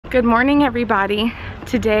Good morning, everybody.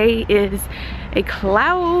 Today is a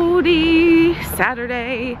cloudy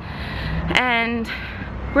Saturday and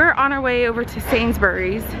we're on our way over to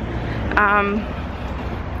Sainsbury's.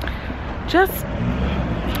 Just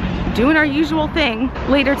doing our usual thing.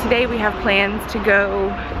 Later today we have plans to go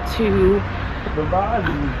to,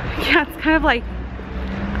 yeah, it's kind of like,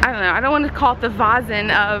 I don't know, I don't want to call it the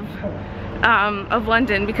Vazen of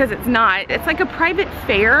London because it's not. It's like a private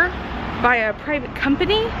fair by a private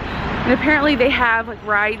company, and apparently they have like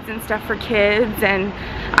rides and stuff for kids, and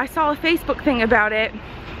I saw a Facebook thing about it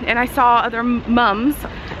and I saw other mums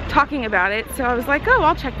talking about it, so I was like, oh,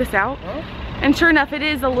 I'll check this out. And sure enough, it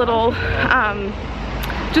is a little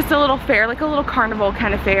just a little fair, like a little carnival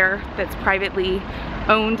kind of fair that's privately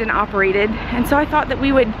owned and operated, and so I thought that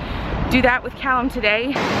we would do that with Callum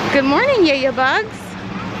today. Good morning, Yaya Bugs.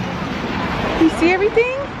 You see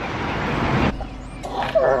everything?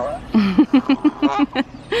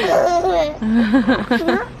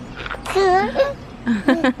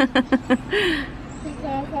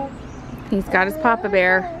 He's got his Papa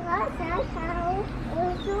Bear.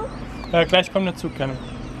 Gleich kommt der Zug, Kenny.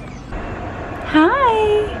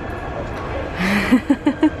 Hi.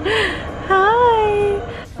 Hi.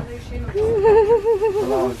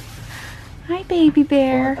 Hi, baby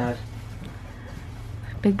bear.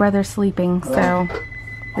 Big brother's sleeping, so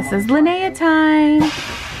this is Linnea time.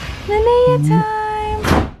 Linnea time.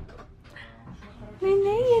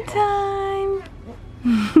 Linnea time.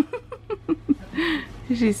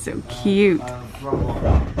 She's so cute.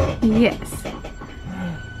 Yes.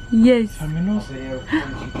 Yes.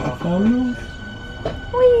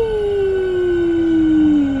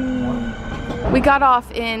 We got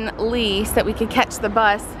off in Lee so that we could catch the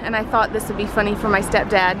bus, and I thought this would be funny for my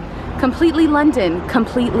stepdad. Completely London,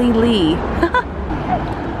 completely Lee.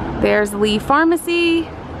 There's Lee Pharmacy.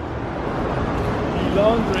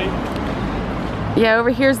 Laundry. Yeah,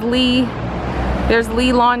 over here's Lee. There's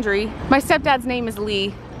Lee Laundry. My stepdad's name is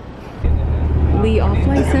Lee. Lee Off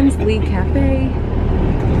License, Lee Cafe,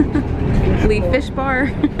 Lee Fish Bar.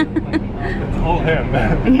 It's all him.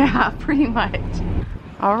 Yeah, pretty much.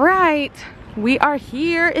 All right, we are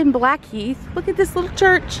here in Blackheath. Look at this little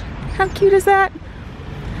church. How cute is that?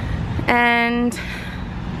 And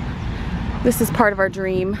this is part of our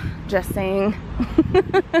dream, just saying.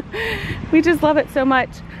 We just love it so much.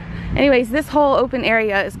 Anyways, this whole open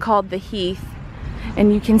area is called the Heath,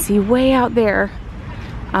 and you can see way out there,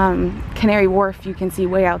 Canary Wharf, you can see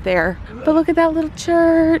way out there. But look at that little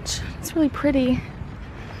church. It's really pretty.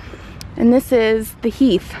 And this is the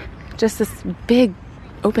Heath, just this big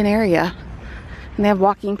open area. And they have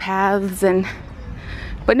walking paths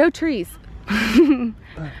but no trees.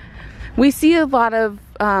 We see a lot of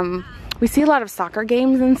soccer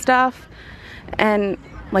games and stuff, and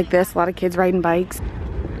like this, a lot of kids riding bikes.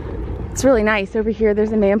 It's really nice. Over here,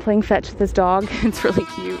 there's a man playing fetch with his dog. It's really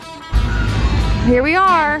cute. Here we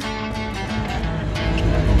are.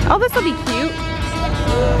 Oh, this will be cute.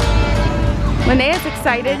 Linnea's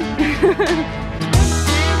excited.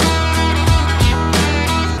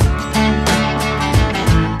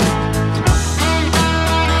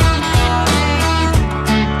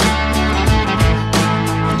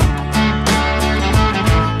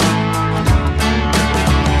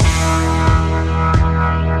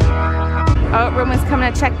 Oh, Roman's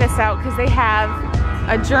coming to check this out because they have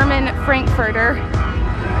a German Frankfurter.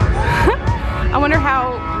 I wonder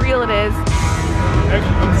how real it is.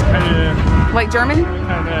 Like German?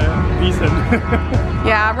 Decent.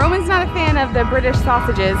 Yeah, Roman's not a fan of the British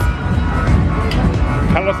sausages.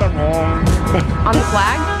 Colors are wrong. On the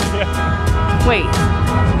flag? Yeah. Wait.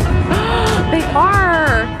 They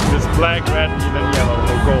are! It's black, red, and then yellow,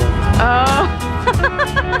 or gold. Oh.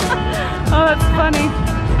 Oh, that's funny.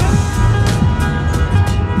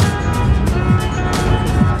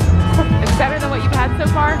 It's better than what you've had so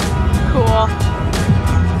far? Cool.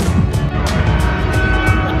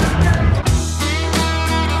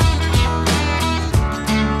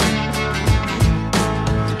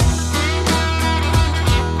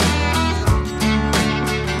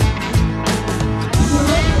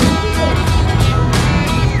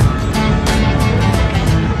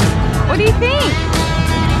 What do you think?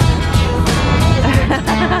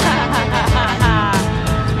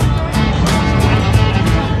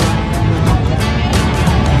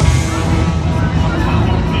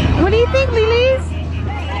 What do you think, Lilies?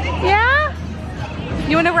 Yeah?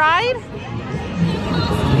 You want to ride?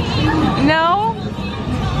 No?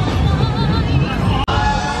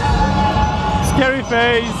 Scary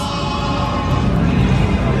face.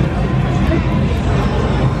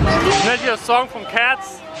 Isn't that your song from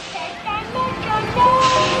Cats?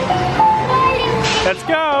 Let's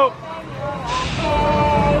go.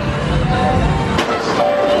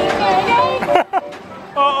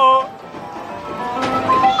 Uh-oh.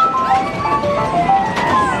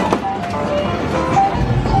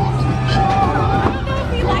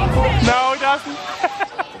 No, he doesn't.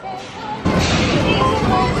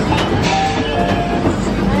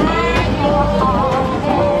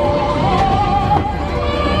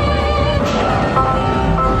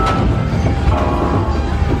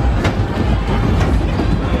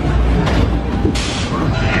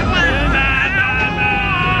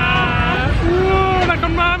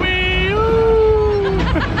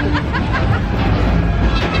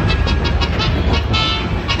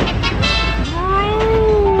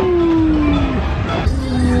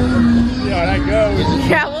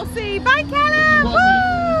 Yeah, we'll see. Bye, Callum! Woo!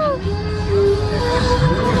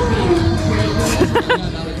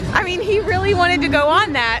 I mean, he really wanted to go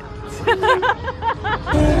on that.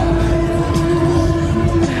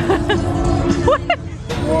 What?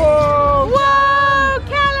 Whoa! Whoa,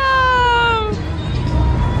 Callum!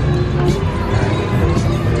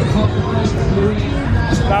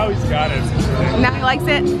 Now he's got it. Now he likes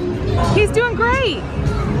it. He's doing great.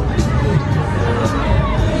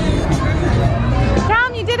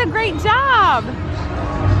 You did a great job.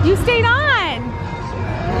 You stayed on.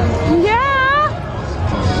 Yeah.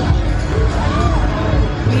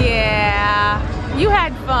 Yeah. You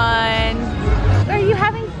had fun. Are you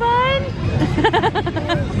having fun?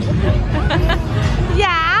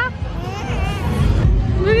 Yeah.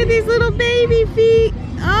 Look at these little baby feet.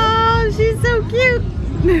 Oh, she's so cute.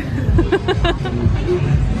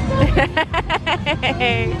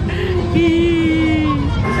 Yay!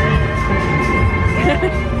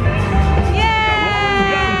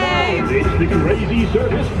 It's the Crazy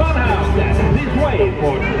Service Funhouse that's this way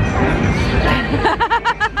for you.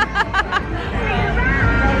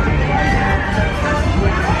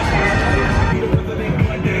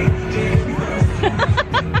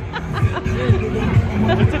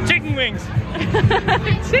 It's a chicken wings.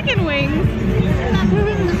 Chicken wings.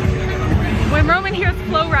 When Roman hears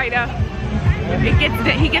Flow Rider, he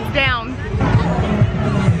gets down.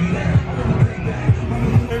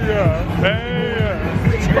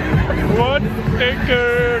 What a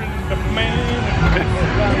girl, the man.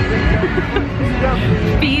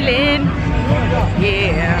 Feeling.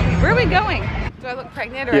 Yeah. Where are we going? Do I look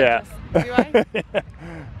pregnant or Yeah. do I?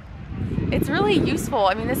 It's really useful.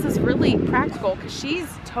 I mean, this is really practical because she's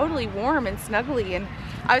totally warm and snuggly, and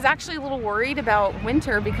I was actually a little worried about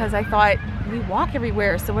winter because I thought we walk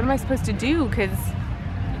everywhere, so what am I supposed to do?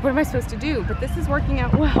 But this is working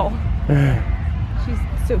out well. She's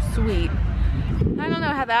so sweet. I don't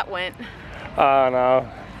know how that went. Oh no.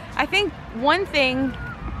 I think one thing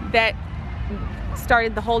that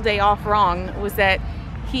started the whole day off wrong was that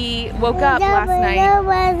he woke up last night.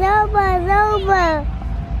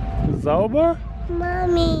 Sauber?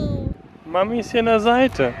 Mommy. Mami ist hier an der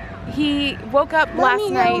Seite. He woke up last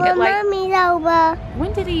night at like...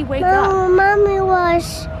 When did he wake up? Mommy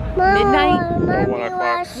wash. Midnight? Mommy 1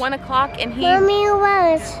 o'clock. wash. 1 o'clock, and he... Mommy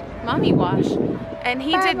wash. Mommy wash. And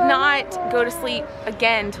he did not go to sleep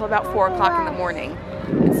again until about 4 o'clock in the morning.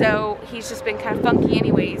 And so he's just been kind of funky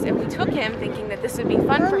anyways. And we took him thinking that this would be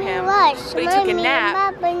fun for him. But he took a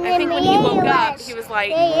nap. And I think when he woke up, he was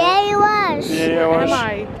like, Yeah, "Where am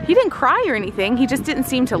I?" He didn't cry or anything. He just didn't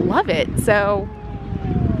seem to love it. So,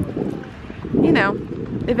 you know,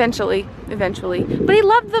 eventually. But he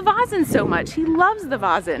loved the Vasen so much. He loves the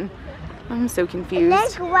Vasen. I'm so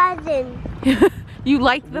confused. You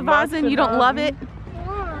like the Vasen? You don't love it?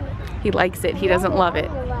 He likes it. He doesn't love it.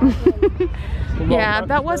 Yeah,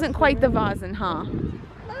 that wasn't quite the Vasen, huh?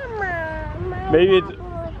 Maybe it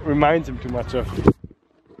reminds him too much of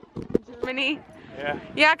Germany? Yeah.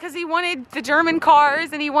 Yeah, because he wanted the German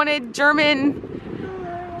cars and he wanted German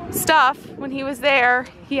stuff when he was there.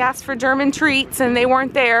 He asked for German treats and they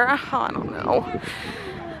weren't there. Oh, I don't know.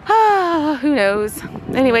 Who knows?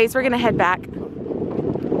 Anyways, we're gonna head back.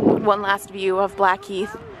 One last view of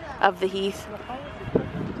Blackheath, of the Heath.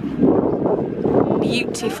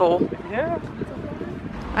 Beautiful. Yeah.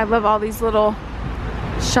 I love all these little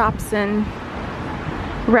shops and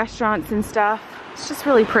restaurants and stuff. It's just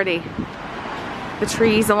really pretty. The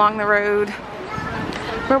trees along the road.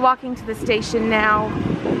 We're walking to the station now.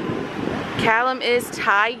 Callum is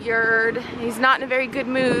tired. He's not in a very good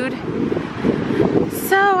mood.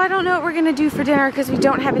 So I don't know what we're gonna do for dinner because we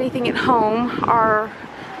don't have anything at home. Our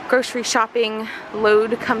grocery shopping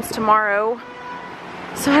load comes tomorrow.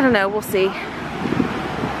 So I don't know, we'll see.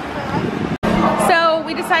 So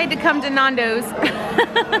we decided to come to Nando's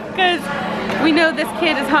because We know this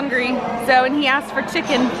kid is hungry, so, and he asked for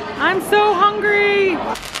chicken. I'm so hungry.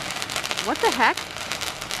 What the heck?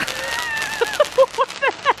 What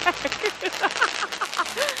the heck?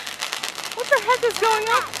 What the heck is going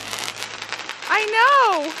on? I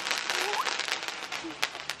know.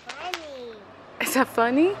 Funny. Is that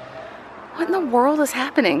funny? What in the world is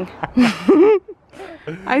happening?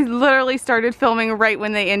 I literally started filming right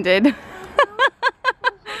when they ended.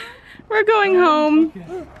 We're going home.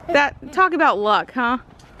 Talk about luck, huh?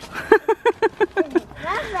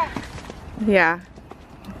 Yeah.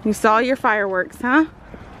 You saw your fireworks, huh?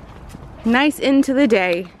 Nice end to the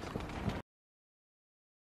day.